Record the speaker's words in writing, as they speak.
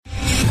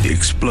The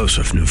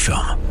explosive new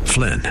film,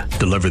 Flynn,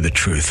 deliver the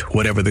truth,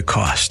 whatever the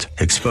cost.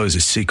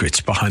 Exposes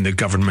secrets behind the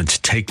government's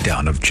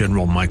takedown of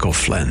General Michael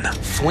Flynn.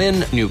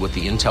 Flynn knew what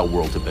the intel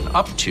world had been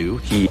up to.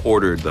 He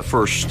ordered the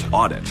first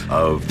audit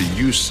of the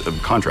use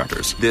of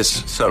contractors.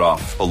 This set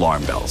off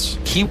alarm bells.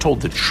 He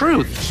told the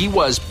truth. He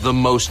was the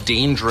most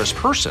dangerous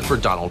person for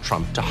Donald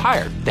Trump to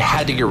hire. They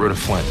had to get rid of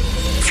Flynn.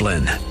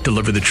 Flynn,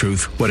 deliver the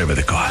truth, whatever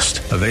the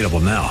cost. Available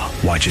now.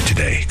 Watch it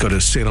today. Go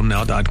to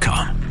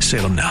salemnow.com.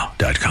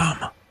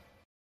 salemnow.com.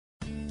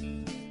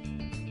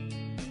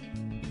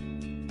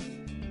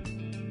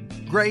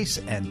 Grace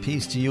and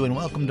peace to you, and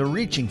welcome to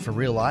Reaching for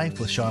Real Life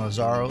with Sean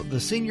Azzaro, the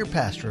senior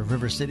pastor of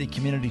River City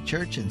Community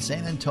Church in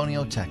San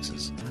Antonio,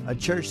 Texas. A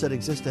church that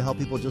exists to help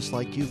people just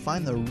like you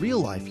find the real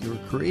life you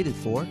were created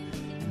for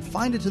and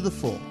find it to the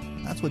full.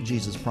 That's what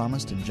Jesus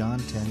promised in John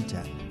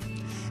 10:10.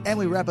 And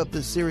we wrap up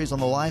this series on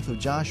the life of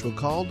Joshua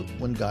called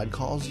When God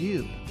Calls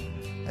You.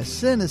 As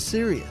sin is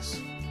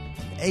serious,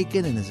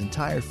 Achan and his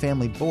entire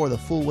family bore the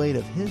full weight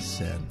of his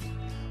sin.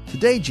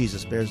 Today,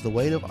 Jesus bears the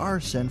weight of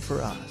our sin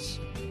for us.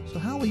 So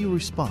how will you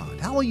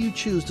respond? How will you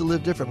choose to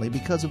live differently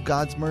because of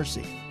God's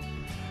mercy?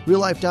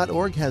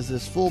 RealLife.org has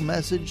this full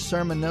message,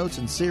 sermon notes,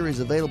 and series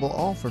available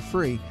all for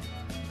free.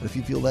 But if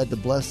you feel led to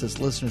bless this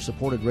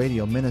listener-supported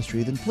radio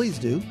ministry, then please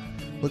do.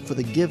 Look for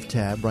the Give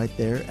tab right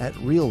there at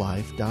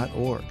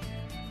RealLife.org.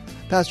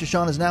 Pastor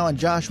Sean is now in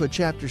Joshua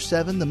chapter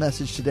 7. The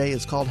message today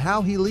is called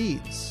How He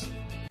Leads.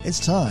 It's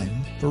time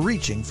for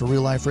Reaching for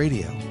Real Life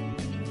Radio.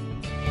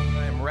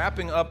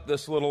 Wrapping up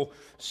this little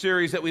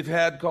series that we've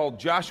had called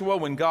Joshua,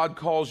 When God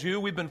Calls You.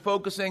 We've been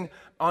focusing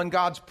on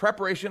God's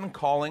preparation and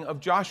calling of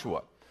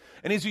Joshua.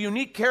 And he's a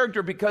unique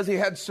character because he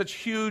had such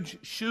huge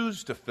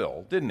shoes to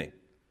fill, didn't he?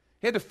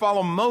 He had to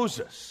follow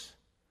Moses.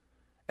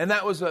 And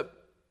that was an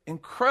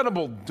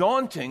incredible,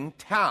 daunting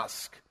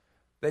task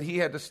that he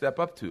had to step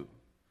up to.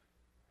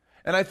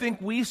 And I think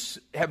we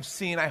have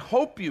seen, I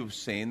hope you've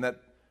seen, that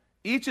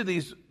each of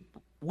these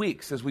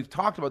weeks, as we've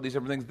talked about these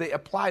different things, they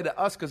apply to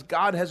us because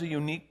God has a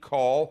unique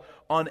call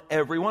on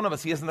every one of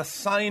us. He has an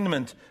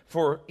assignment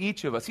for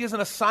each of us. He has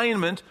an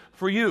assignment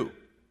for you.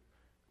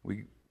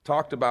 We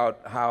talked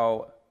about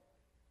how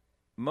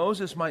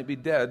Moses might be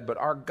dead, but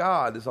our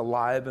God is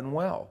alive and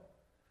well.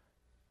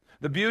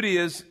 The beauty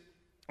is,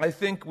 I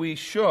think we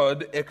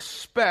should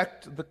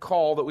expect the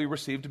call that we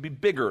receive to be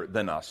bigger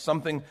than us,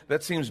 something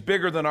that seems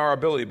bigger than our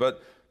ability.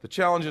 But the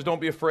challenge is,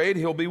 don't be afraid,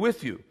 He'll be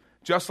with you.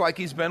 Just like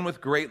He's been with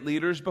great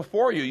leaders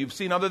before you. You've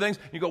seen other things.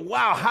 You go,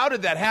 wow, how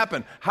did that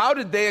happen? How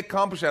did they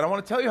accomplish that? I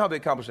want to tell you how they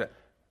accomplished that.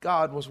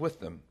 God was with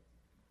them,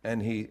 and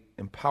He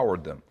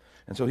empowered them.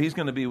 And so He's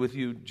going to be with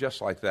you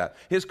just like that.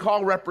 His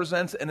call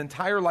represents an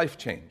entire life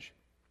change.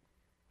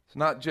 It's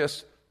not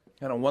just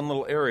kind of one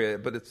little area,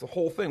 but it's the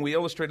whole thing. We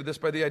illustrated this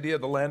by the idea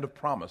of the land of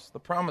promise, the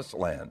promised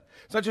land.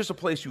 It's not just a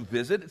place you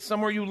visit. It's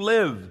somewhere you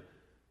live.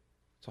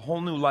 It's a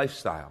whole new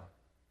lifestyle.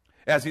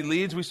 As He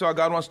leads, we saw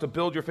God wants to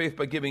build your faith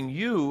by giving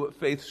you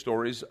faith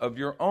stories of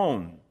your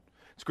own.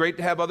 It's great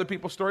to have other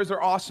people's stories.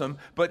 They're awesome.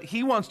 But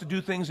He wants to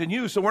do things in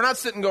you. So we're not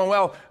sitting going,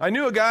 well, I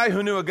knew a guy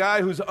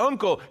whose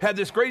uncle had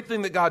this great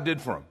thing that God did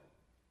for him.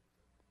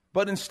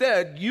 But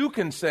instead, you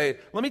can say,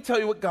 let me tell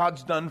you what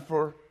God's done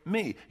for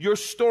me. Your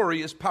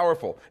story is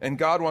powerful. And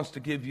God wants to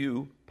give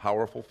you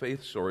powerful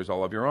faith stories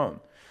all of your own.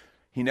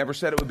 He never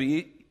said it would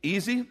be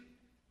easy.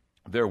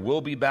 There will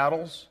be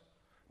battles.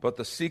 But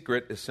the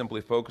secret is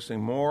simply focusing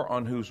more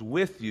on who's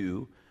with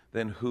you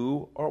than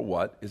who or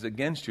what is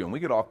against you. And we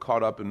get all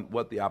caught up in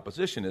what the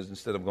opposition is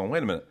instead of going,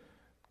 wait a minute,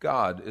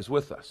 God is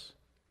with us.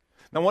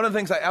 Now, one of the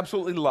things I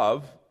absolutely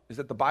love is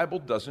that the Bible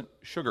doesn't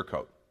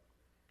sugarcoat.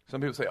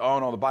 Some people say, oh,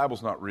 no, the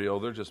Bible's not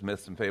real. They're just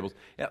myths and fables.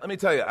 Yeah, let me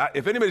tell you,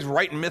 if anybody's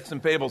writing myths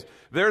and fables,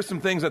 there's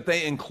some things that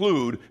they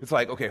include. It's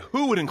like, okay,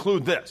 who would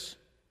include this?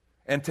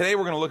 And today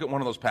we're going to look at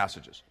one of those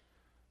passages.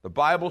 The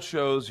Bible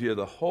shows you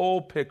the whole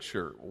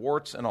picture,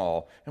 warts and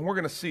all, and we're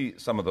going to see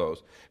some of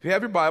those. If you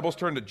have your Bibles,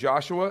 turn to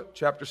Joshua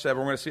chapter 7.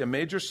 We're going to see a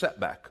major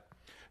setback.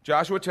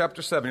 Joshua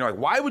chapter 7. You're like,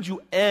 why would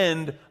you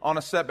end on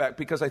a setback?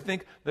 Because I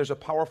think there's a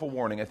powerful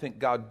warning. I think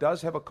God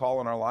does have a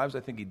call in our lives. I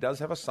think He does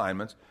have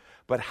assignments.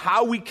 But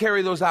how we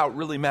carry those out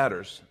really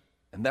matters.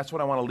 And that's what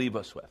I want to leave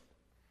us with.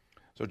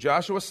 So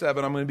Joshua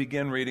 7, I'm going to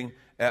begin reading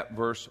at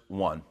verse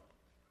 1.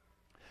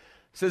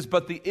 It says,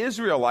 but the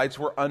Israelites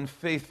were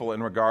unfaithful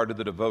in regard to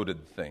the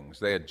devoted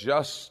things. They had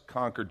just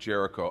conquered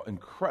Jericho.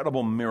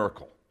 Incredible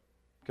miracle.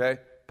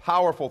 Okay?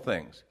 Powerful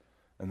things.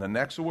 And the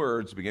next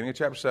words, beginning of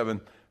chapter 7,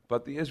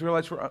 but the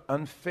Israelites were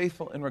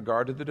unfaithful in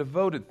regard to the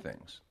devoted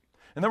things.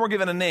 And then we're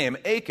given a name,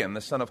 Achan, the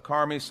son of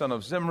Carmi, son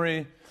of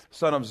Zimri,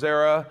 son of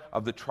Zerah,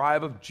 of the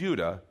tribe of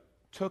Judah,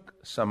 took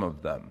some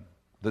of them,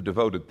 the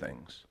devoted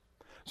things.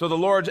 So the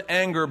Lord's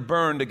anger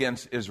burned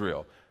against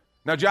Israel.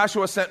 Now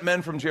Joshua sent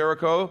men from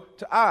Jericho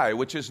to Ai,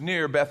 which is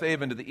near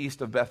Beth-aven to the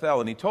east of Bethel,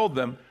 and he told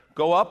them,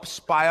 go up,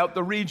 spy out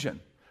the region.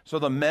 So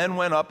the men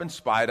went up and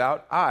spied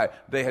out Ai.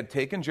 They had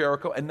taken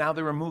Jericho, and now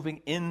they were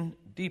moving in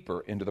deeper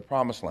into the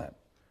promised land.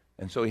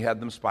 And so he had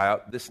them spy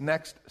out this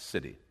next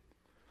city.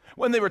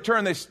 When they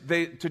returned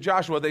to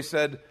Joshua, they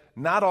said,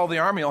 not all the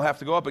army will have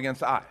to go up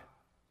against Ai.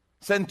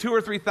 Send 2,000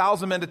 or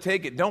 3,000 men to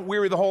take it. Don't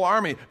weary the whole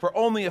army, for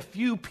only a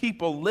few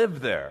people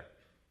live there.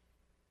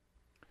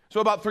 So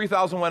about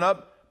 3,000 went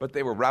up, but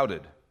they were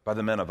routed by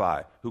the men of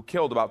Ai, who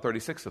killed about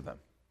 36 of them.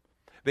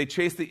 They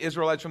chased the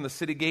Israelites from the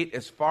city gate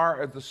as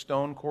far as the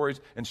stone quarries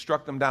and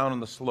struck them down on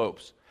the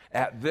slopes.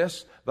 At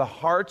this, the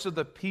hearts of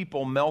the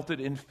people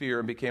melted in fear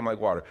and became like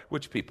water.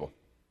 Which people?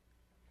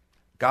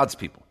 God's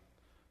people.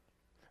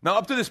 Now,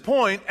 up to this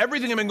point,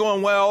 everything had been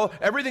going well.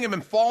 Everything had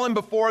been falling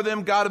before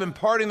them. God had been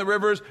parting the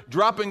rivers,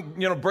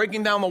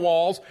 breaking down the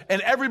walls,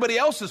 and everybody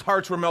else's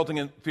hearts were melting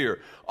in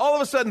fear. All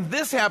of a sudden,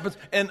 this happens,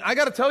 and I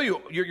got to tell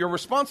you, your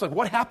response, like,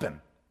 what happened?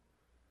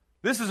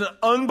 This is an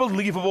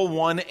unbelievable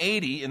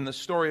 180 in the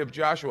story of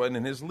Joshua and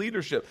in his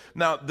leadership.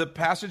 Now, the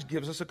passage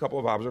gives us a couple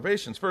of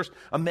observations. First,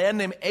 a man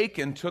named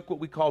Achan took what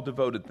we call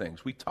devoted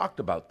things. We talked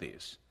about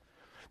these.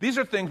 These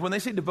are things, when they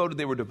say devoted,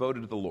 they were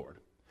devoted to the Lord.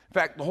 In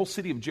fact, the whole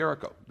city of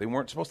Jericho, they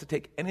weren't supposed to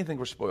take anything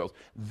for spoils.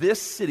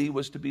 This city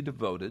was to be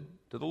devoted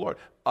to the Lord.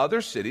 Other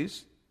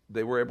cities,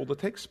 they were able to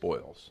take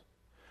spoils.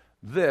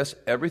 This,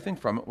 everything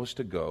from it was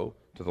to go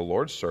to the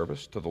Lord's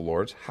service, to the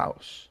Lord's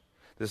house.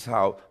 This is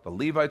how the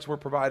Levites were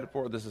provided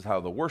for. This is how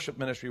the worship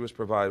ministry was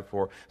provided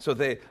for. So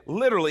they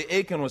literally,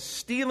 Achan was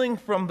stealing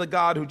from the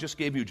God who just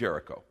gave you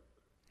Jericho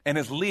and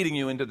is leading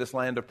you into this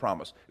land of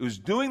promise. He was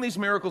doing these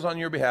miracles on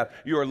your behalf.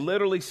 You are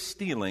literally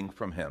stealing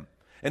from him.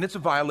 And it's a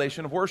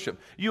violation of worship.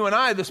 You and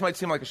I, this might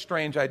seem like a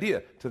strange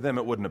idea. To them,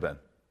 it wouldn't have been.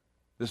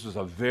 This was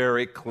a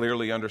very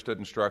clearly understood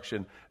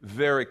instruction,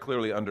 very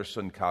clearly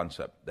understood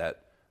concept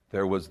that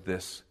there was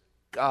this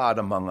God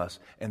among us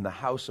and the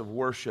house of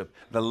worship,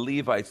 the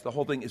Levites, the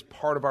whole thing is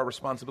part of our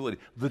responsibility.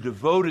 The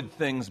devoted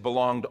things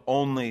belonged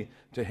only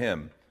to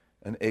him.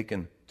 And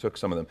Achan took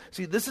some of them.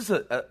 See, this is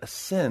a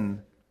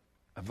sin,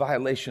 a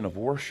violation of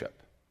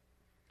worship.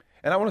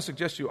 And I want to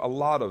suggest to you a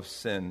lot of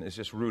sin is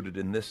just rooted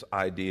in this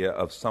idea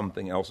of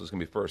something else is going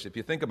to be first. If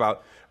you think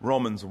about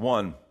Romans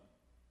 1,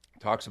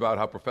 it talks about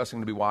how professing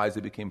to be wise,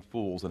 they became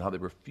fools, and how they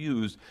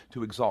refused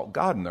to exalt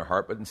God in their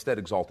heart, but instead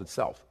exalted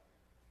self.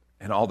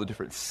 And all the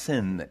different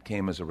sin that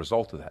came as a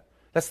result of that.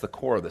 That's the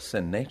core of the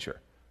sin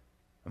nature.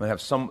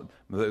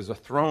 There's a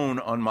throne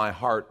on my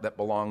heart that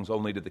belongs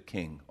only to the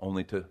king,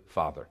 only to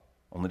Father,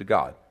 only to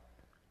God.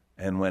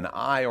 And when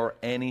I or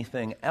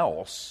anything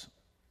else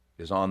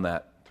is on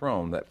that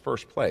throne, that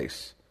first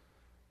place,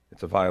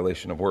 it's a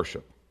violation of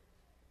worship.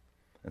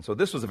 And so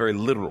this was a very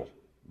literal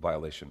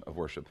violation of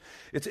worship.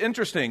 It's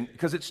interesting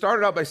because it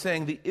started out by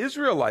saying the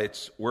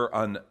Israelites were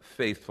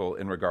unfaithful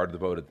in regard to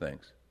devoted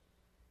things.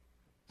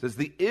 It says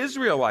the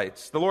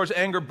Israelites, the Lord's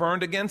anger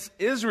burned against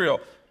Israel,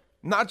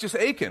 not just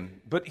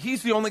Achan, but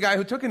he's the only guy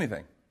who took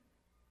anything.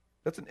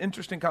 That's an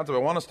interesting concept. I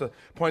want us to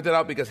point that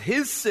out because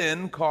his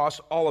sin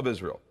cost all of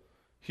Israel.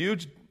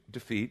 Huge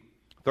defeat.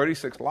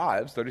 36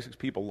 lives, 36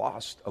 people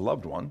lost a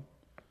loved one,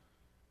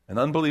 an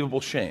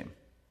unbelievable shame.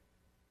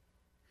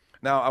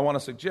 Now, I want to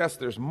suggest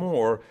there's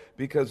more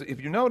because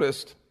if you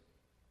noticed,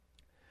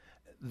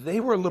 they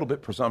were a little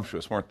bit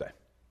presumptuous, weren't they?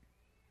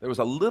 There was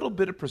a little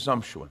bit of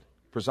presumption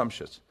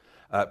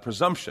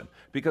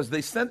because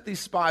they sent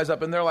these spies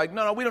up and they're like,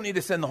 no, we don't need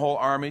to send the whole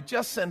army,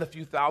 just send a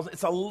few thousand.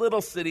 It's a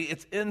little city,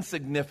 it's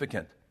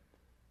insignificant.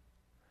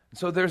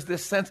 So there's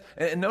this sense,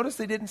 and notice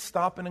they didn't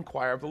stop and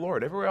inquire of the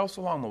Lord. Everywhere else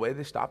along the way,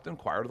 they stopped and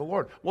inquired of the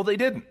Lord. Well, they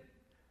didn't.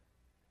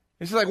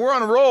 It's like, we're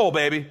on a roll,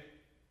 baby.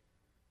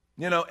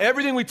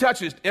 Everything we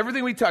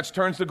touch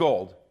turns to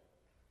gold.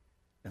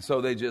 And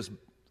so they just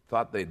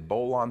thought they'd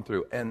bowl on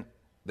through, and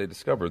they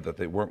discovered that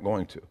they weren't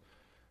going to.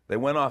 They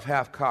went off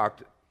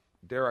half-cocked,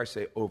 dare I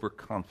say,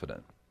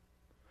 overconfident.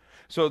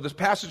 So this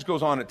passage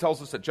goes on. It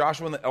tells us that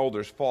Joshua and the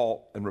elders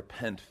fall and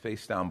repent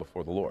face down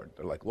before the Lord.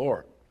 They're like,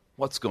 Lord,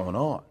 what's going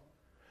on?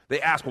 They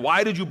ask,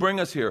 why did you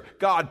bring us here?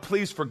 God,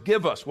 please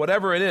forgive us,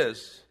 whatever it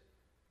is.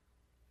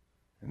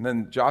 And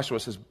then Joshua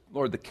says,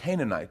 Lord, the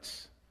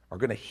Canaanites are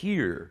going to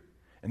hear,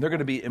 and they're going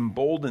to be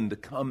emboldened to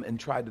come and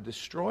try to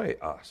destroy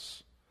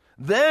us.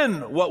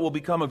 Then what will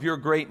become of your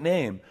great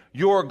name,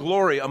 your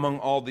glory among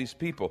all these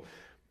people?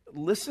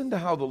 Listen to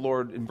how the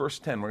Lord, in verse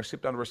 10, we're going to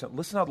skip down to verse 10,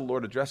 listen how the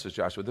Lord addresses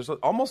Joshua. There's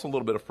almost a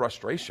little bit of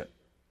frustration.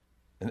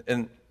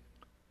 And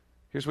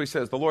here's what he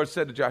says. The Lord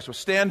said to Joshua,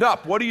 stand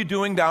up. What are you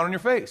doing down on your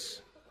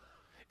face?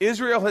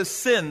 Israel has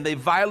sinned. They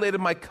violated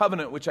my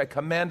covenant, which I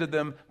commanded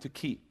them to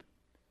keep.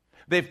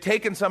 They've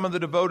taken some of the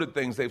devoted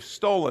things. They've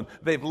stolen.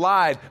 They've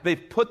lied.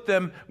 They've put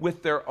them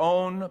with their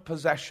own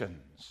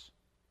possessions.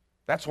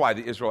 That's why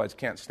the Israelites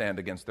can't stand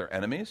against their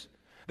enemies.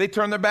 They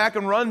turn their back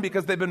and run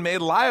because they've been made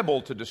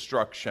liable to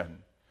destruction.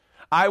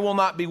 I will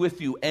not be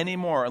with you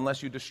anymore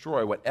unless you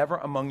destroy whatever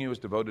among you is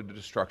devoted to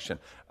destruction.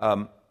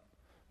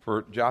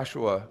 For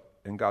Joshua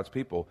and God's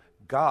people,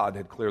 God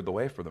had cleared the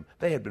way for them.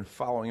 They had been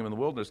following him in the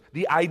wilderness.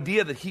 The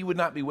idea that he would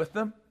not be with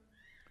them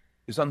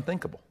is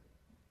unthinkable.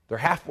 They're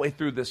halfway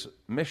through this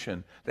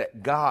mission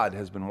that God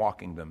has been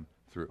walking them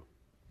through.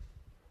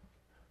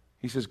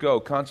 He says, go,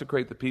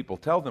 consecrate the people.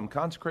 Tell them,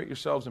 consecrate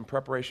yourselves in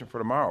preparation for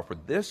tomorrow. For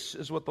this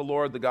is what the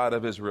Lord, the God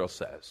of Israel,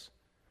 says.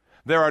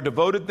 There are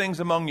devoted things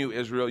among you,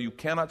 Israel. You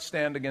cannot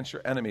stand against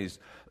your enemies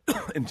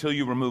until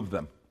you remove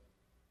them.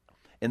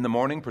 In the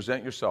morning,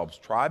 present yourselves,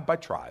 tribe by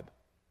tribe.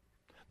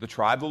 The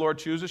tribe the Lord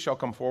chooses shall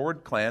come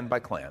forward, clan by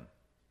clan.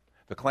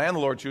 The clan the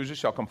Lord chooses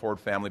shall come forward,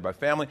 family by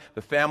family.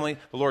 The family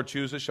the Lord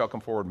chooses shall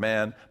come forward,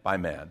 man by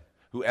man.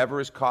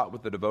 Whoever is caught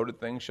with the devoted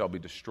thing shall be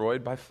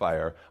destroyed by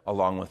fire,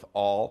 along with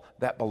all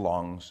that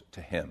belongs to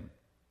him.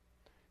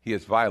 He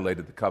has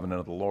violated the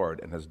covenant of the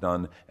Lord and has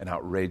done an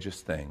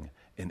outrageous thing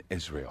in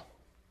Israel.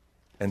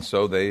 And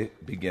so they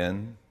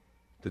begin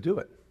to do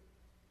it.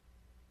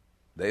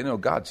 They know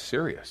God's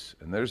serious.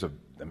 And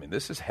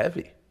this is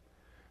heavy.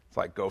 It's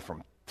like go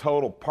from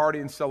total party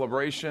and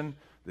celebration,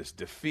 this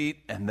defeat,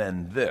 and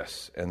then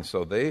this. And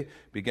so they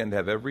begin to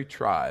have every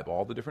tribe,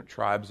 all the different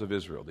tribes of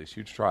Israel, these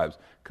huge tribes,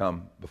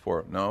 come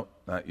before, no,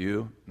 not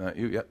you,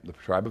 yep, the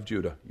tribe of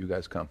Judah, you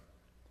guys come.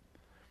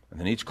 And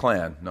then each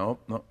clan, no,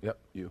 yep,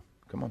 you,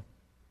 come on.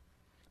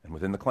 And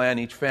within the clan,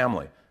 each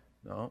family,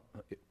 no,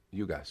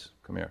 you guys,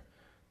 come here.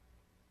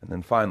 And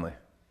then finally,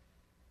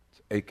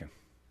 it's Achan,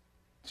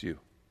 it's you.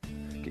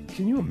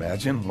 Can you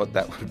imagine what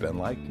that would have been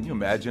like? Can you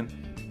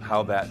imagine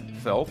how that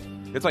felt?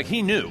 It's like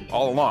he knew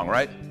all along,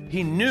 right?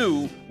 He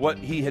knew what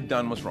he had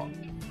done was wrong.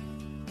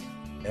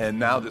 And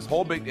now this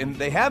whole and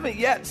they haven't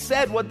yet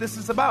said what this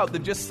is about. They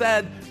just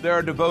said there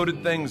are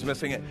devoted things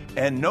missing it.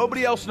 And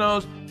nobody else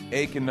knows.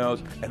 Achan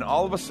knows. And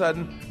all of a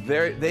sudden,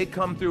 they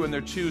come through and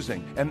they're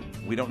choosing. And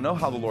we don't know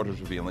how the Lord is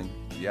revealing.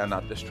 Yeah,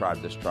 not this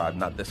tribe,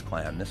 not this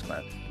clan, this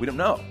clan. We don't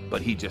know,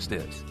 but he just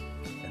is.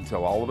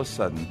 Until all of a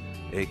sudden,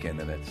 Achan,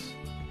 and it's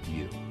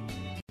you.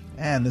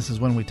 And this is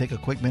when we take a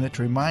quick minute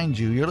to remind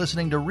you you're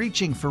listening to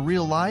Reaching for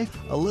Real Life,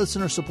 a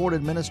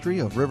listener-supported ministry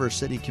of River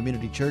City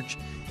Community Church,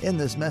 in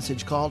this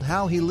message called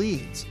How He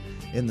Leads,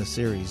 in the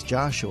series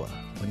Joshua,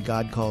 When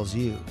God Calls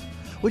You,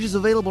 which is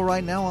available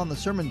right now on the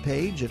sermon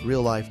page at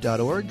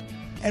reallife.org.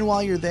 And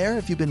while you're there,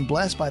 if you've been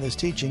blessed by this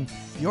teaching,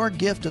 your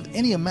gift of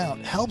any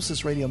amount helps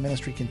this radio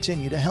ministry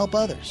continue to help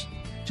others.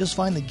 Just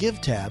find the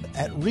Give tab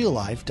at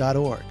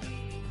reallife.org.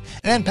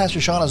 And Pastor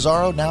Sean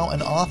Azzaro, now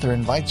an author,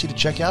 invites you to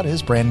check out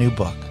his brand new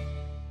book.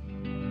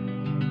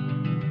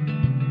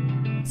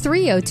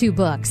 302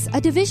 Books,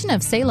 a division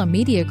of Salem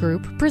Media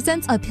Group,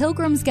 presents A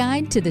Pilgrim's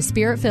Guide to the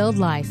Spirit-Filled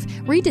Life,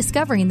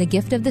 Rediscovering the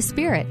Gift of the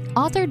Spirit,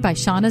 authored by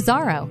Sean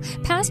Azzaro,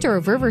 pastor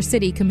of River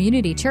City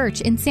Community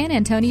Church in San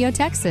Antonio,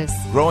 Texas.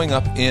 Growing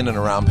up in and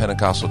around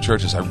Pentecostal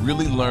churches, I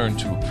really learned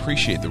to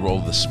appreciate the role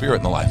of the Spirit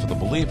in the life of the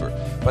believer.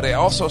 But I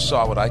also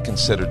saw what I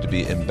considered to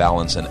be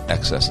imbalance and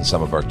excess in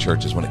some of our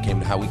churches when it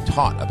came to how we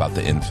taught about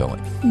the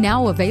infilling.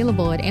 Now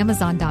available at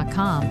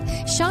Amazon.com,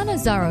 Sean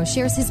Azzaro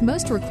shares his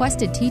most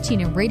requested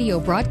teaching and radio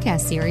broadcast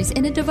series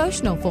in a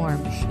devotional form,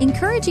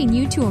 encouraging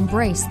you to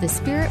embrace the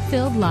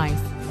Spirit-filled life.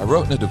 I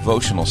wrote in a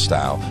devotional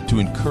style to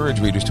encourage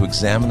readers to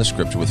examine the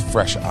Scripture with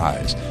fresh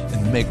eyes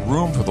and make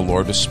room for the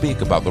Lord to speak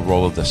about the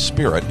role of the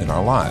Spirit in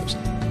our lives.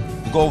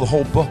 The goal of the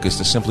whole book is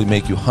to simply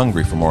make you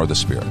hungry for more of the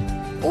Spirit.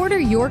 Order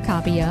your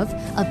copy of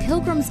A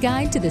Pilgrim's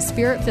Guide to the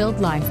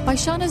Spirit-Filled Life by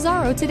Sean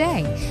Azzaro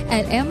today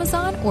at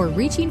Amazon or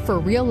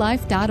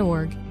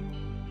reachingforreallife.org.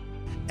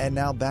 And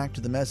now back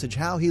to the message,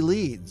 How He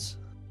Leads.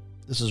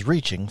 This is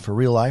Reaching for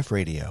Real Life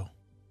Radio.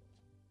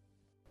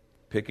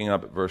 Picking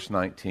up at verse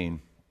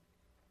 19.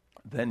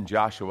 Then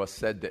Joshua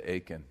said to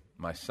Achan,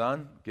 "My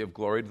son, give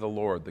glory to the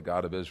Lord, the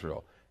God of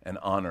Israel, and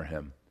honor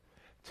him.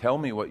 Tell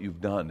me what you've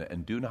done,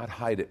 and do not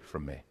hide it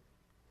from me."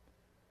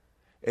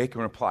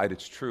 Achan replied,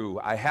 "It's true.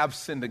 I have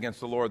sinned against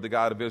the Lord, the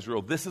God of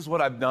Israel. This is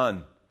what I've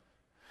done.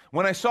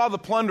 When I saw the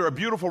plunder, a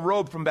beautiful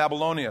robe from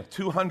Babylonia,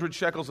 200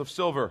 shekels of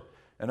silver,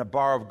 and a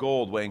bar of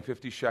gold weighing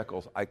 50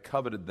 shekels, I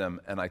coveted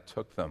them, and I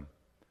took them.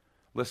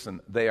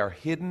 Listen, they are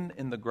hidden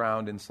in the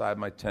ground inside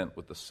my tent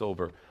with the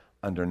silver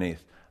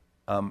underneath."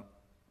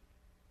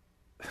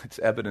 It's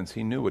evidence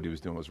he knew what he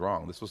was doing was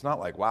wrong. This was not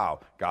like,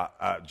 wow, God,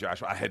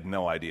 Joshua, I had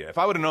no idea. If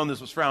I would have known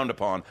this was frowned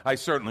upon, I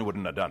certainly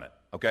wouldn't have done it,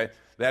 okay?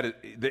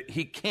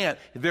 He can't.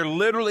 They're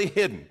literally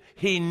hidden.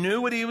 He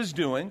knew what he was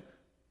doing,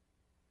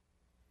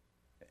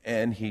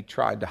 and he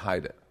tried to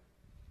hide it.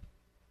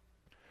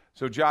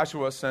 So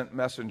Joshua sent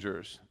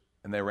messengers,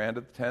 and they ran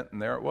to the tent,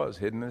 and there it was,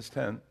 hidden in his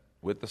tent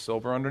with the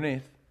silver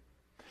underneath.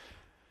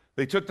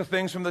 They took the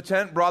things from the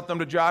tent, brought them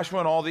to Joshua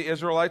and all the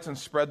Israelites, and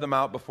spread them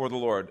out before the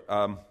Lord.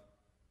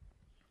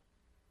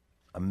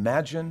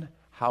 Imagine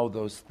how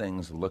those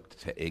things looked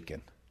to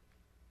Achan.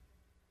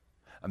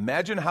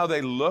 Imagine how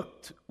they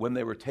looked when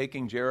they were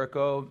taking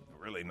Jericho.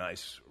 Really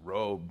nice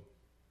robe,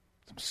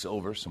 some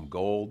silver, some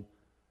gold.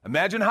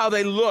 Imagine how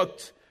they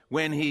looked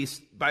when he,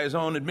 by his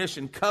own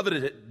admission,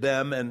 coveted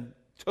them and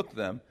took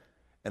them.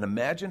 And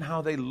imagine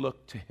how they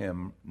looked to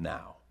him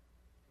now,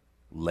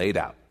 laid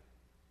out.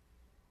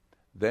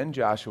 Then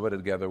Joshua,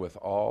 together with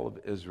all of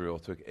Israel,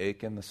 took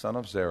Achan, the son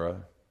of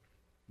Zerah,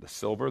 the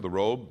silver, the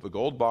robe, the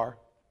gold bar,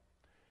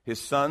 his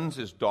sons,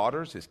 his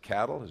daughters, his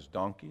cattle, his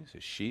donkeys,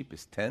 his sheep,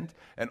 his tent,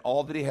 and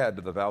all that he had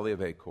to the valley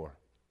of Achor.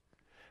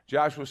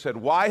 Joshua said,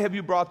 "Why have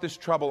you brought this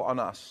trouble on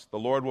us? The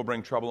Lord will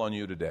bring trouble on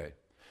you today."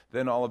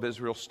 Then all of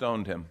Israel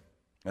stoned him,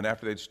 and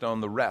after they'd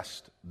stoned the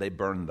rest, they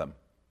burned them.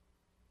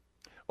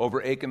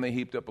 Over Achan they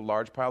heaped up a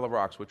large pile of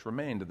rocks, which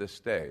remain to this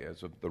day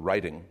as of the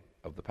writing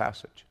of the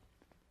passage.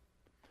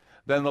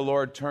 Then the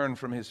Lord turned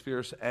from his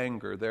fierce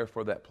anger.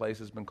 Therefore, that place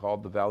has been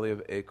called the Valley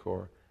of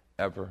Achor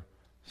ever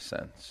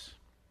since.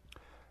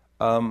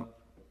 God's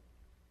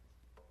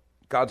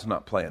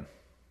not playing.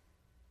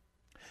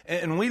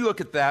 And we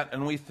look at that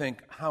and we think,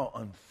 how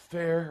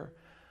unfair,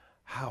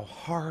 how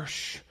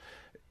harsh.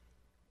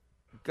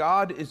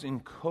 God is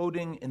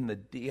encoding in the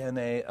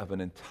DNA of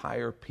an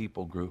entire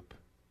people group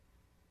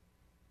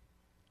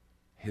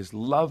his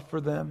love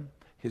for them,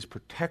 his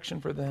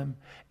protection for them,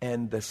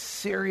 and the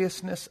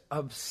seriousness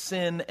of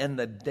sin and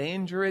the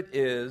danger it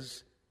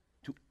is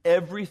to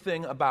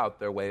everything about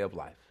their way of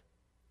life.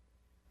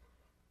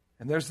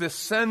 And there's this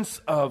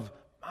sense of,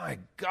 my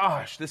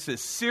gosh, this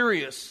is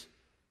serious.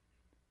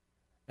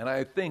 And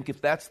I think if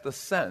that's the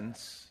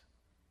sense,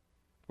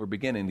 we're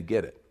beginning to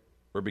get it.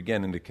 We're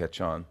beginning to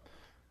catch on.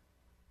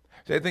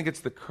 So I think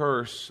it's the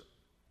curse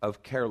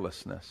of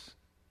carelessness.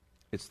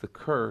 It's the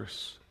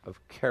curse of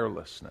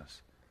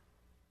carelessness.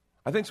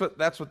 I think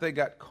that's what they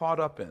got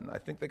caught up in. I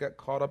think they got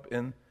caught up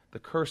in the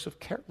curse of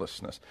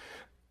carelessness.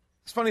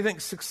 It's a funny thing.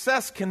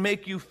 Success can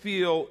make you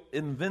feel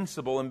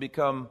invincible and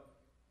become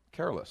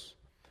careless.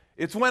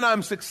 It's when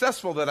I'm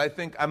successful that I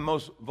think I'm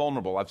most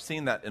vulnerable. I've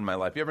seen that in my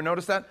life. You ever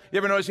notice that? You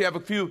ever notice you have a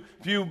few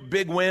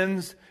big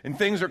wins and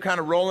things are kind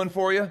of rolling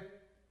for you?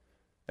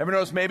 Ever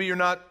notice maybe you're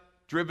not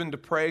driven to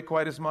pray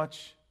quite as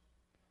much?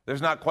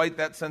 There's not quite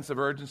that sense of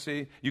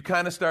urgency. You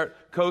kind of start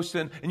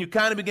coasting, and you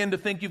kind of begin to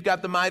think you've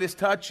got the Midas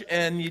touch,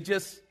 and you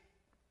just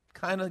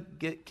kind of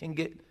can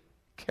get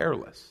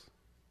careless.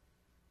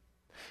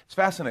 It's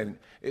fascinating.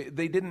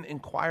 They didn't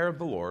inquire of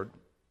the Lord,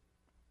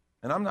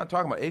 and I'm not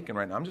talking about Achan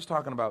right now. I'm just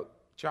talking about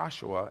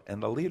Joshua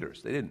and the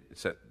leaders. They didn't.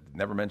 It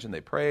never mentioned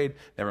they prayed,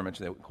 never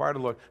mentioned they inquired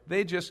of the Lord.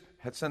 They just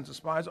had sent the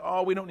spies.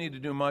 Oh, we don't need to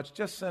do much.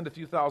 Just send a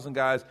few thousand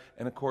guys,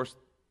 and of course,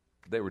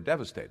 they were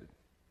devastated.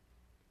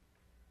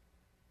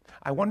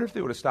 I wonder if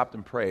they would have stopped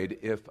and prayed,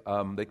 if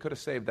they could have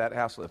saved that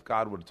hassle, if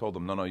God would have told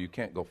them, no, you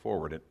can't go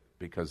forward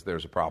because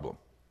there's a problem.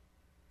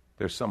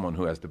 There's someone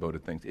who has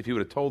devoted things. If he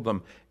would have told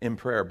them in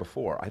prayer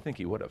before, I think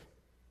he would have.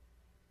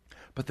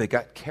 But they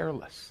got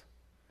careless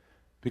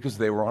because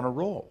they were on a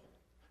roll.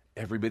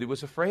 Everybody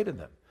was afraid of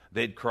them.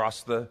 They'd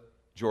crossed the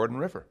Jordan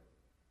River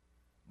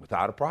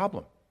without a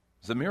problem.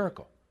 It was a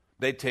miracle.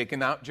 They'd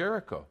taken out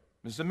Jericho.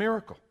 It was a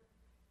miracle.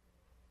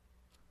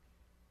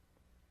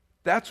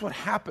 That's what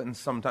happens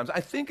sometimes.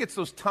 I think it's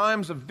those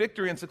times of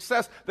victory and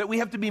success that we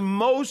have to be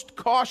most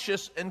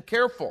cautious and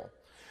careful.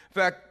 In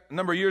fact, a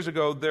number of years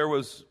ago, there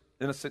was,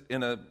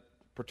 in a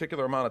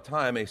particular amount of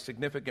time, a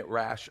significant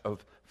rash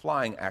of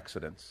flying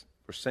accidents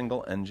for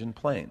single-engine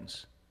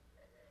planes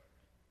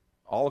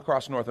all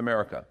across North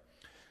America.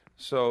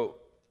 So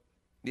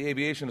the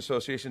Aviation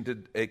Association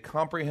did a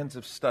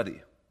comprehensive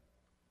study,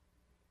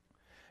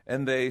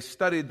 and they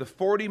studied the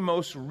 40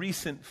 most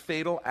recent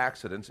fatal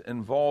accidents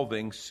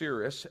involving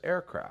Cirrus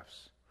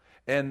aircrafts.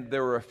 And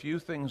there were a few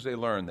things they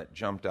learned that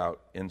jumped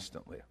out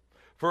instantly.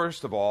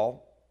 First of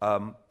all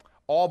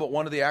but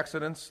one of the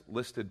accidents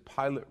listed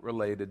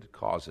pilot-related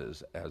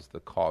causes as the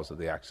cause of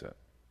the accident.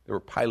 There were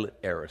pilot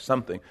errors,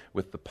 something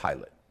with the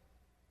pilot.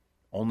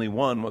 Only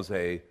one was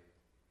a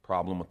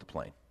problem with the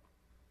plane.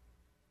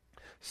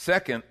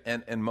 Second,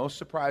 and most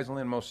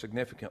surprisingly and most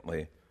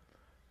significantly,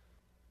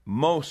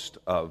 most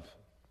of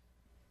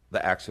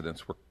the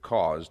accidents were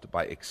caused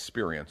by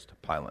experienced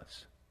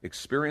pilots.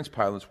 Experienced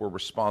pilots were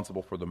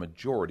responsible for the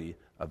majority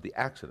of the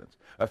accidents.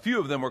 A few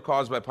of them were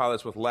caused by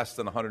pilots with less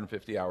than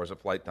 150 hours of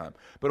flight time.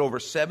 But over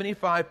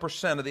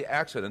 75% of the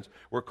accidents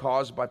were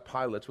caused by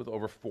pilots with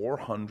over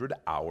 400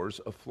 hours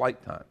of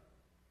flight time.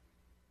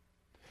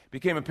 It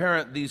became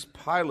apparent these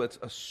pilots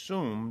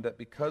assumed that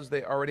because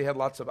they already had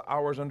lots of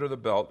hours under the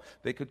belt,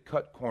 they could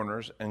cut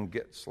corners and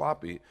get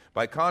sloppy.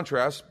 By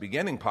contrast,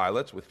 beginning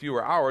pilots with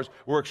fewer hours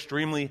were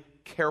extremely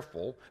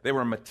careful. They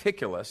were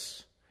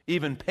meticulous,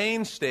 even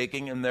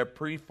painstaking in their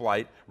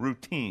pre-flight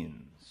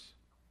routines.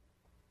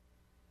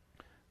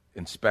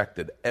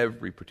 Inspected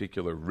every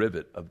particular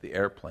rivet of the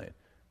airplane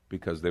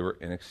because they were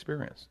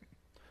inexperienced.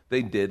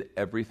 They did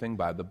everything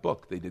by the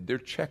book. They did their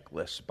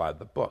checklists by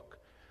the book.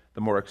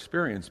 The more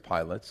experienced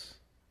pilots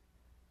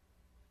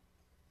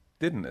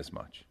didn't as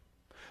much.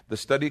 The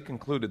study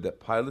concluded that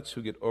pilots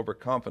who get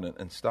overconfident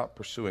and stop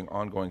pursuing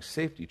ongoing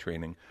safety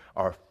training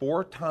are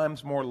 4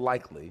 times more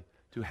likely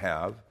to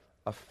have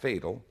a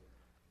fatal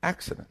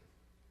accident.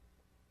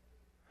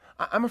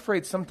 I'm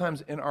afraid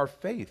sometimes in our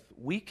faith,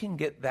 we can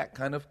get that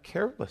kind of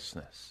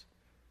carelessness.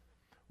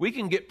 We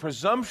can get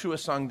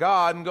presumptuous on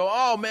God and go,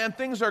 oh man,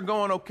 things are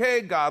going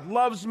okay. God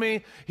loves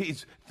me.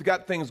 He's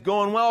got things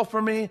going well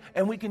for me.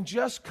 And we can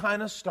just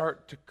kind of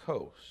start to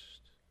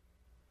coast.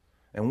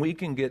 And we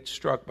can get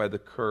struck by the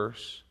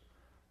curse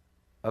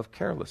of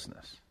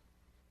carelessness.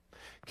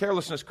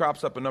 Carelessness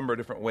crops up a number of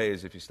different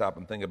ways if you stop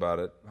and think about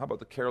it. How about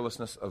the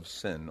carelessness of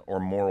sin or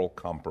moral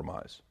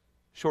compromise?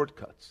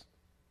 Shortcuts.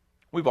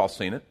 We've all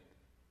seen it.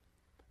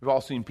 We've all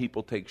seen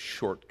people take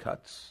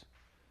shortcuts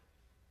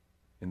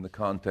in the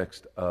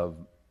context of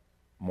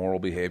moral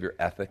behavior,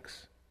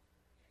 ethics.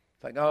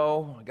 It's like,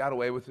 oh, I got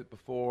away with it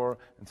before,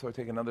 and so I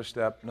take another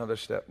step,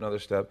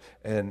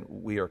 and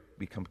we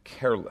become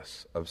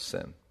careless of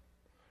sin.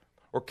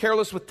 Or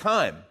careless with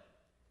time.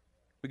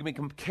 We can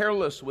become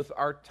careless with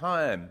our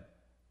time,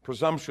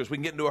 presumptuous. We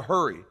can get into a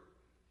hurry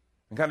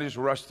and kind of just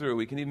rush through.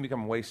 We can even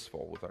become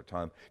wasteful with our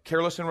time.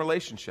 Careless in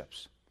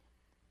relationships.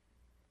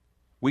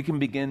 We can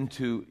begin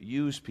to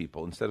use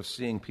people instead of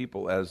seeing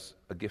people as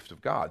a gift of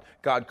God.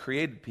 God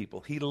created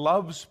people. He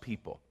loves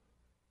people.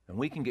 And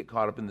we can get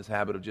caught up in this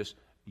habit of just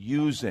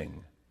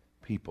using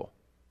people.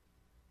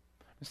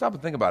 Stop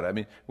and think about it. I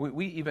mean,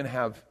 we even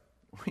have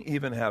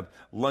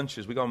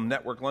lunches. We call them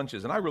network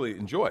lunches, and I really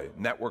enjoy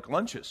network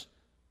lunches.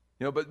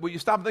 But when you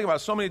stop and think about it,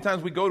 so many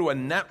times we go to a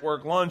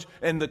network lunch,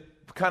 and the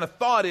kind of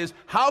thought is,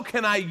 how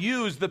can I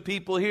use the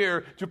people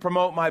here to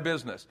promote my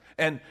business?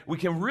 And we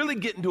can really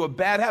get into a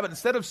bad habit.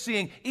 Instead of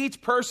seeing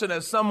each person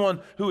as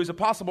someone who is a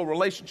possible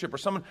relationship or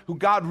someone who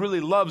God really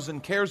loves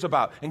and cares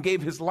about and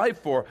gave his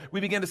life for, we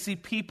begin to see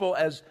people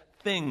as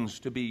things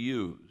to be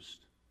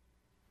used.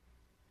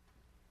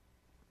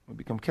 We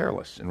become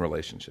careless in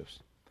relationships,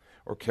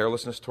 or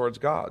carelessness towards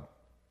God.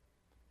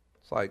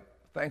 It's like,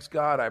 thanks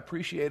God, I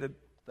appreciate it.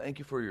 Thank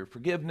you for your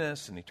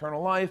forgiveness and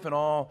eternal life and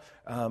all,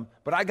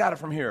 but I got it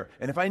from here.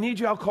 And if I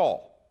need you, I'll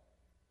call.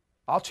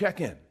 I'll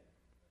check in.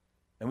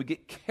 And we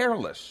get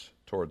careless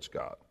towards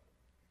God.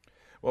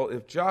 Well,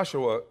 if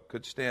Joshua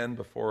could stand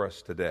before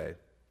us today,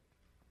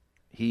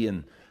 he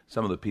and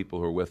some of the people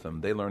who are with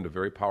him, they learned a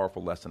very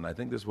powerful lesson. I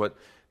think this is what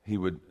he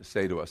would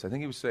say to us. I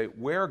think he would say,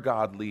 where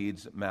God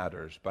leads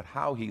matters, but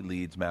how he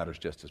leads matters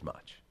just as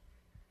much.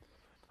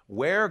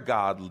 Where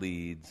God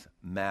leads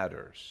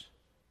matters.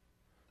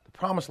 The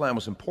promised land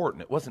was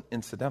important. It wasn't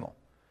incidental.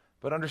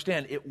 But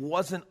understand, it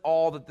wasn't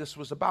all that this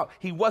was about.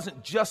 He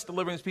wasn't just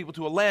delivering his people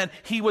to a land.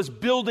 He was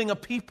building a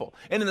people.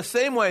 And in the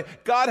same way,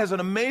 God has an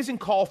amazing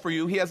call for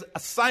you. He has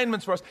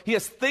assignments for us. He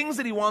has things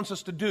that he wants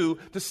us to do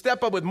to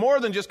step up with more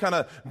than just kind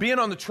of being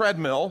on the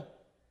treadmill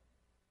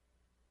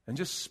and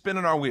just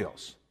spinning our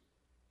wheels.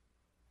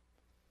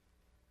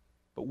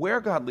 But where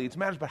God leads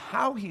matters, but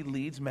how he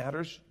leads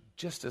matters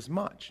just as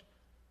much.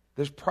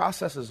 There's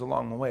processes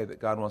along the way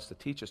that God wants to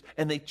teach us,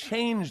 and they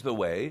change the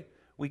way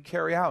we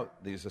carry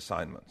out these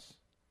assignments.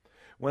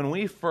 When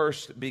we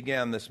first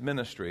began this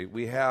ministry,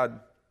 we had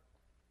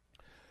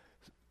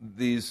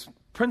these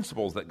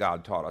principles that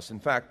God taught us. In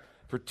fact,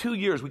 for 2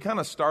 years, we kind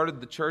of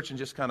started the church and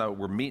just kind of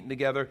were meeting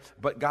together,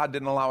 but God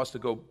didn't allow us to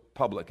go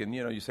public. And,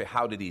 you say,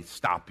 how did he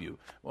stop you?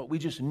 Well, we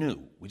just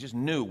knew. We just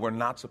knew we're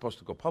not supposed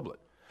to go public.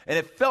 And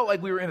it felt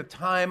like we were in a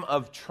time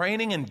of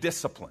training and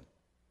discipline.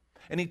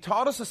 And he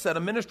taught us a set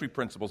of ministry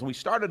principles, and we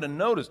started to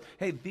notice,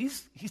 hey,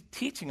 he's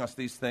teaching us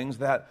these things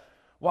that,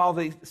 while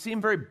they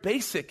seem very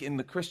basic in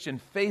the Christian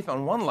faith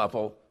on one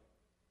level,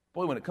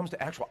 boy, when it comes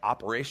to actual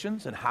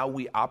operations and how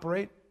we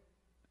operate,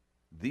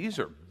 these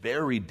are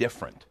very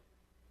different.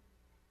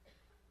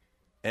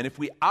 And if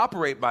we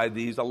operate by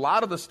these, a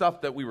lot of the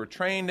stuff that we were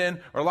trained in,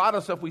 or a lot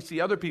of the stuff we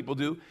see other people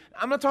do,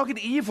 I'm not talking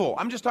evil.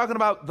 I'm just talking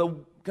about the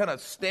kind of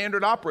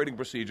standard operating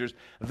procedures.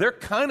 They're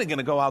kind of going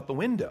to go out the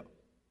window.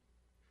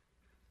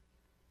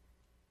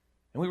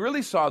 And we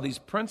really saw these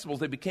principles.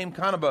 They became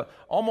kind of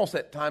almost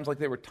at times like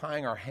they were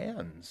tying our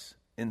hands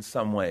in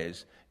some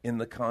ways in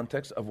the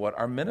context of what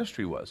our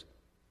ministry was.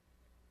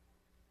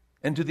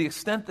 And to the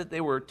extent that they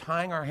were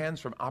tying our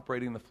hands from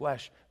operating in the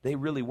flesh, they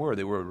really were.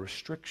 They were a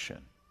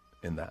restriction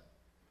in that.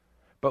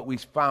 But we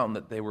found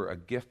that they were a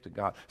gift to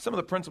God. Some of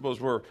the principles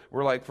were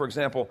like, for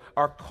example,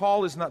 our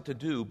call is not to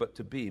do, but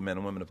to be men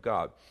and women of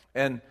God.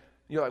 And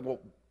you're like, well,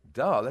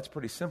 duh, that's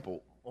pretty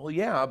simple. Well,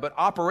 yeah, but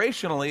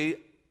operationally,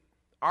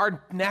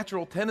 our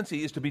natural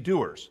tendency is to be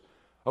doers.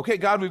 Okay,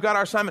 God, we've got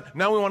our assignment.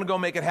 Now we want to go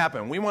make it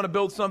happen. We want to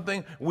build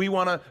something. We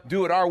want to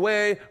do it our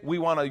way. We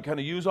want to kind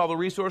of use all the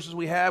resources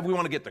we have. We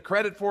want to get the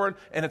credit for it.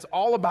 And it's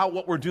all about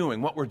what we're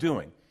doing.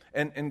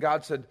 And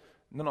God said,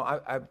 no,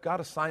 I've got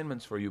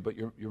assignments for you, but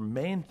your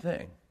main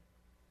thing,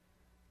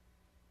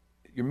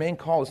 your main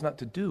call is not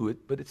to do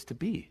it, but it's to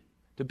be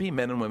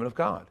men and women of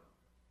God.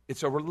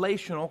 It's a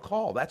relational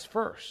call. That's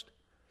first.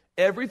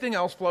 Everything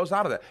else flows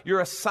out of that.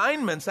 Your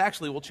assignments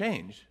actually will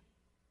change.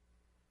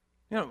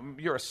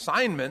 Your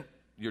assignment,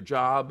 your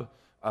job,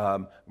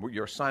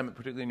 your assignment,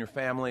 particularly in your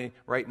family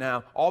right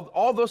now,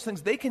 all those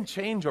things, they can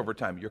change over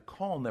time. Your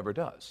call never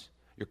does.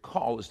 Your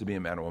call is to be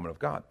a man or woman of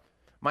God.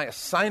 My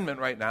assignment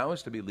right now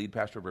is to be lead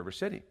pastor of River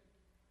City.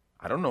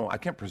 I don't know. I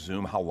can't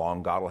presume how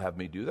long God will have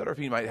me do that, or if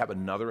he might have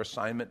another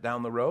assignment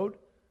down the road.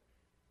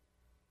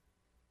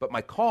 But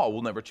my call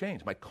will never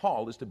change. My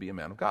call is to be a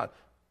man of God.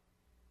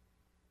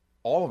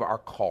 All of our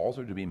calls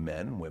are to be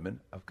men and women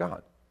of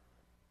God.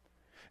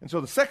 And so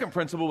the second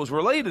principle was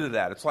related to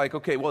that. It's like,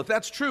 okay, well, if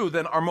that's true,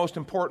 then our most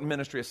important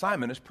ministry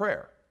assignment is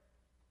prayer.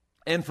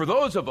 And for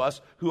those of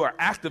us who are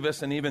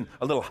activists and even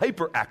a little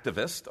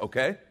hyper-activist,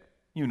 okay,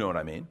 you know what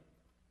I mean.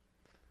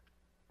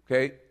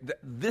 Okay,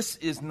 this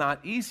is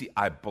not easy.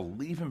 I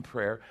believe in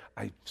prayer.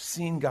 I've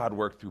seen God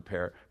work through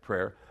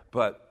prayer,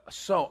 but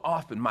so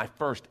often my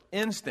first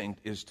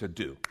instinct is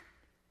to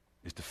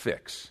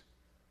fix.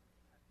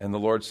 And the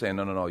Lord's saying,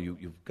 no,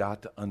 you've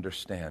got to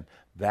understand.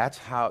 That's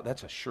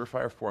a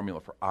surefire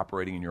formula for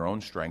operating in your own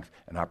strength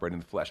and operating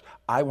in the flesh.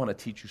 I want to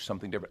teach you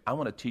something different. I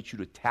want to teach you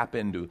to tap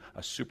into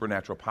a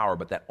supernatural power,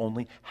 but that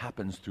only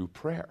happens through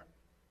prayer.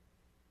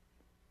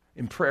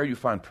 In prayer, you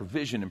find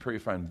provision. In prayer, you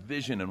find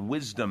vision and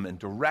wisdom and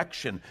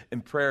direction.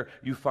 In prayer,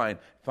 you find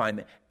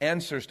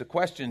answers to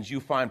questions. You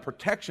find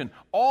protection.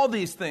 All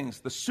these things,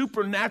 the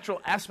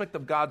supernatural aspect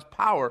of God's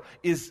power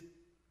is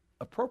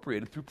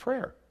appropriated through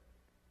prayer.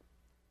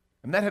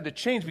 And that had to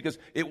change because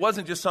it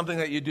wasn't just something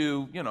that you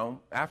do,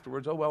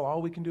 afterwards. Oh, well,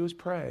 all we can do is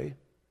pray.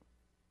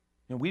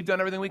 We've done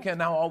everything we can.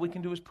 Now all we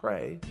can do is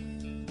pray.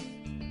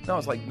 No,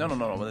 it's like, no.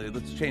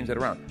 Let's change that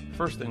around.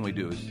 First thing we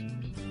do is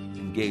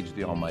engage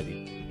the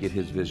Almighty, get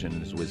His vision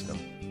and His wisdom,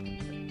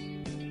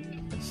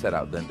 and set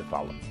out then to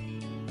follow.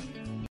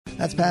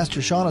 That's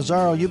Pastor Sean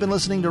Azzaro. You've been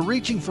listening to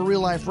Reaching for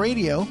Real Life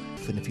Radio.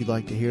 And if you'd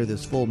like to hear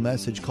this full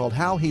message called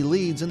How He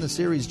Leads in the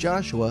series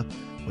Joshua,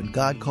 When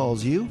God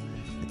Calls You,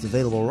 it's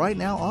available right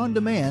now on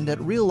demand at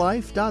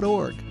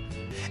reallife.org.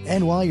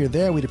 And while you're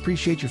there, we'd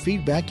appreciate your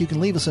feedback. You can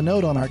leave us a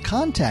note on our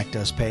Contact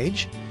Us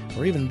page.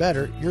 Or even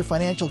better, your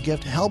financial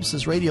gift helps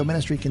this radio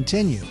ministry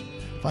continue.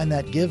 Find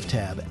that Give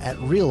tab at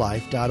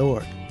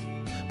reallife.org.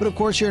 But of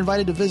course, you're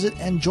invited to visit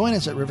and join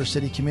us at River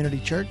City Community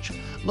Church,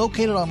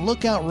 located on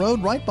Lookout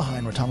Road right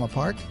behind Rotama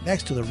Park,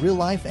 next to the Real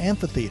Life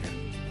Amphitheater.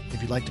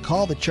 If you'd like to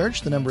call the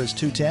church, the number is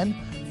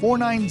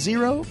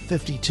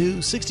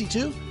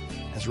 210-490-5262.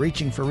 As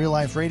Reaching for Real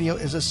Life Radio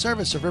is a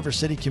service of River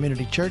City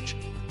Community Church.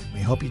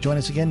 We hope you join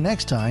us again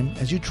next time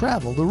as you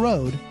travel the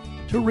road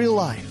to real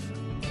life.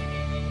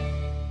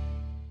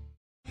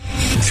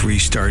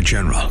 3-star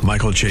General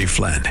Michael J.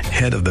 Flynn,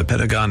 head of the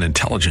Pentagon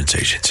Intelligence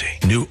Agency,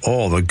 knew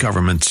all the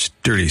government's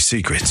dirty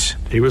secrets.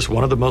 He was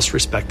one of the most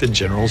respected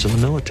generals in the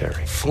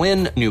military.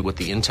 Flynn knew what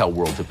the intel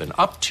world had been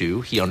up to.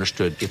 He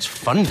understood its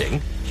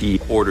funding. He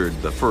ordered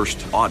the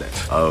first audit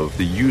of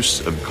the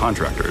use of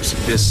contractors.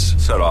 This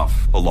set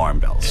off alarm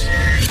bells.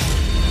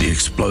 The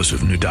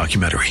explosive new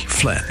documentary,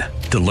 Flynn,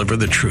 Deliver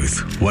the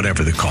Truth,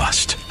 Whatever the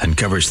Cost,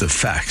 uncovers the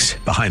facts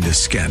behind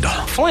this scandal.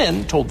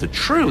 Flynn told the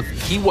truth.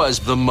 He was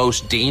the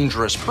most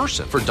dangerous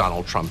person for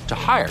Donald Trump to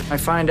hire. I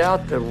find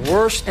out the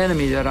worst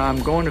enemy that I'm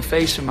going to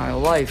face in my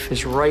life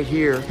is right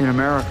here in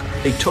America.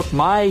 They took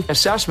my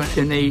assessment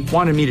and they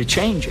wanted me to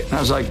change it. And I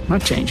was like, I'm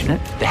not changing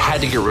it. They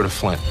had to get rid of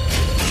Flynn.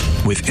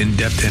 With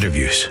in-depth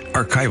interviews,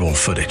 archival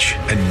footage,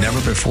 and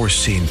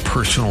never-before-seen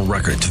personal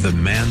records of the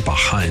man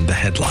behind the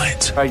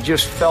headlines. I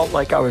just felt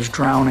like I was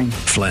drowning.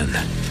 Flynn,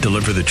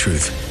 Deliver the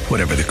Truth,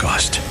 Whatever the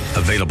Cost.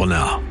 Available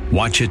now.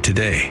 Watch it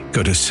today.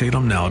 Go to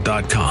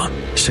salemnow.com.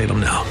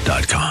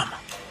 salemnow.com.